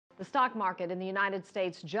The stock market in the United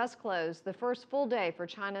States just closed the first full day for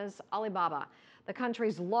China's Alibaba. The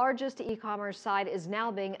country's largest e-commerce site is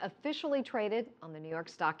now being officially traded on the New York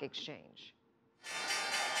Stock Exchange.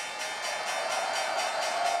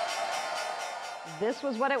 This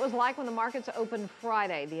was what it was like when the markets opened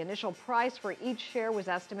Friday. The initial price for each share was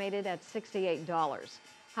estimated at $68.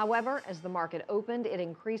 However, as the market opened, it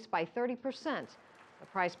increased by 30%. The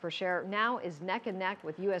price per share now is neck and neck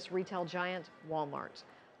with U.S. retail giant Walmart.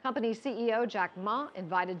 Company CEO Jack Ma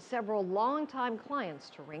invited several longtime clients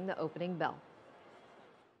to ring the opening bell.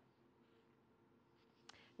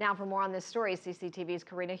 Now, for more on this story, CCTV's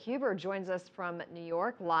Karina Huber joins us from New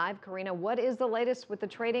York live. Karina, what is the latest with the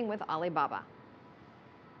trading with Alibaba?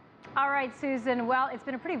 All right, Susan. Well, it's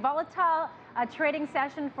been a pretty volatile trading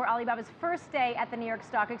session for Alibaba's first day at the New York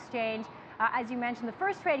Stock Exchange. As you mentioned, the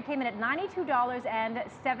first trade came in at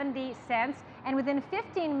 $92.70, and within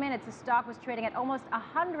 15 minutes, the stock was trading at almost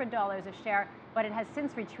 $100 a share, but it has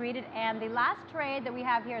since retreated, and the last trade that we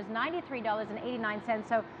have here is $93.89,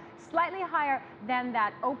 so slightly higher than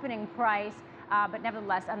that opening price, but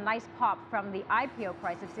nevertheless, a nice pop from the IPO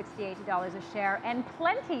price of $68 a share, and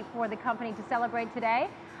plenty for the company to celebrate today.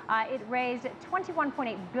 It raised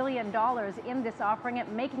 $21.8 billion in this offering,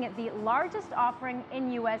 making it the largest offering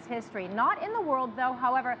in U.S. history. Not in the world, though.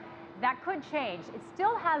 However, that could change. It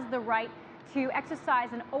still has the right to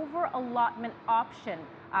exercise an over-allotment option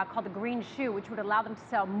called the green shoe, which would allow them to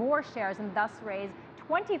sell more shares and thus raise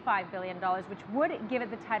 $25 billion, which would give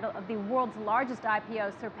it the title of the world's largest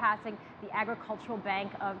IPO, surpassing the Agricultural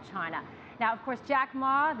Bank of China. Now, of course, Jack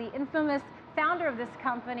Ma, the infamous founder of this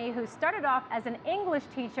company, who started off as an English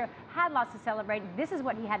teacher, had lots to celebrate. This is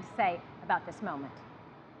what he had to say about this moment.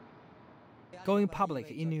 Going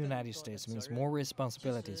public in the United States means more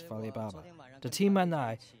responsibilities for Alibaba. The team and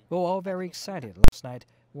I were all very excited last night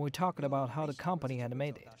when we talked about how the company had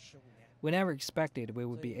made it. We never expected we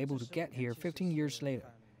would be able to get here 15 years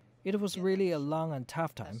later. It was really a long and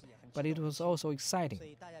tough time, but it was also exciting.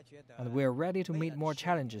 And we are ready to meet more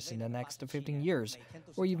challenges in the next 15 years,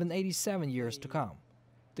 or even 87 years to come.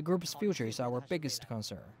 The group's future is our biggest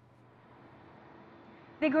concern.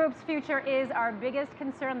 The group's future is our biggest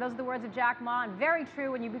concern. Those are the words of Jack Ma, and very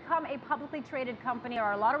true. When you become a publicly traded company, there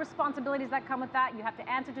are a lot of responsibilities that come with that. You have to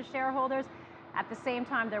answer to shareholders. At the same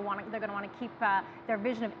time, they're going to want to keep their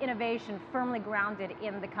vision of innovation firmly grounded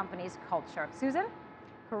in the company's culture. Susan?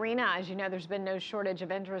 Karina, as you know, there's been no shortage of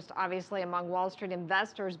interest, obviously, among Wall Street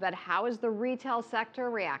investors, but how is the retail sector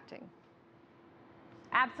reacting?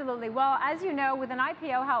 Absolutely. Well, as you know, with an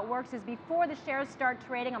IPO, how it works is before the shares start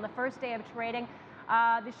trading on the first day of trading,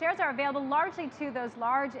 the shares are available largely to those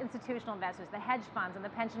large institutional investors, the hedge funds and the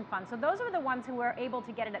pension funds. So those are the ones who were able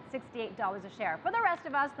to get it at $68 a share. For the rest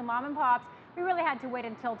of us, the mom and pops, we really had to wait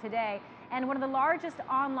until today. And one of the largest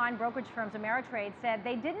online brokerage firms, Ameritrade, said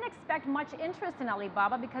they didn't expect much interest in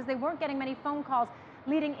Alibaba because they weren't getting many phone calls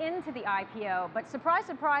leading into the IPO. But surprise,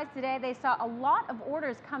 surprise, today they saw a lot of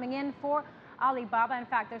orders coming in for Alibaba. In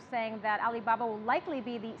fact, they're saying that Alibaba will likely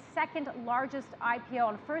be the second largest IPO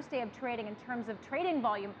on first day of trading in terms of trading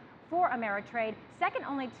volume for Ameritrade, second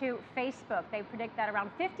only to Facebook. They predict that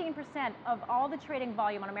around 15% of all the trading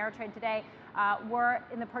volume on Ameritrade today were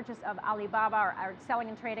in the purchase of Alibaba, or selling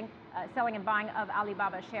and buying of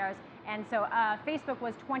Alibaba shares. And so Facebook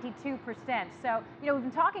was 22%. So, we've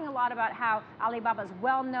been talking a lot about how Alibaba is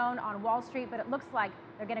well known on Wall Street, but it looks like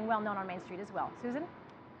they're getting well known on Main Street as well. Susan?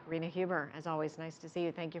 Karina Huber, as always, nice to see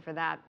you. Thank you for that.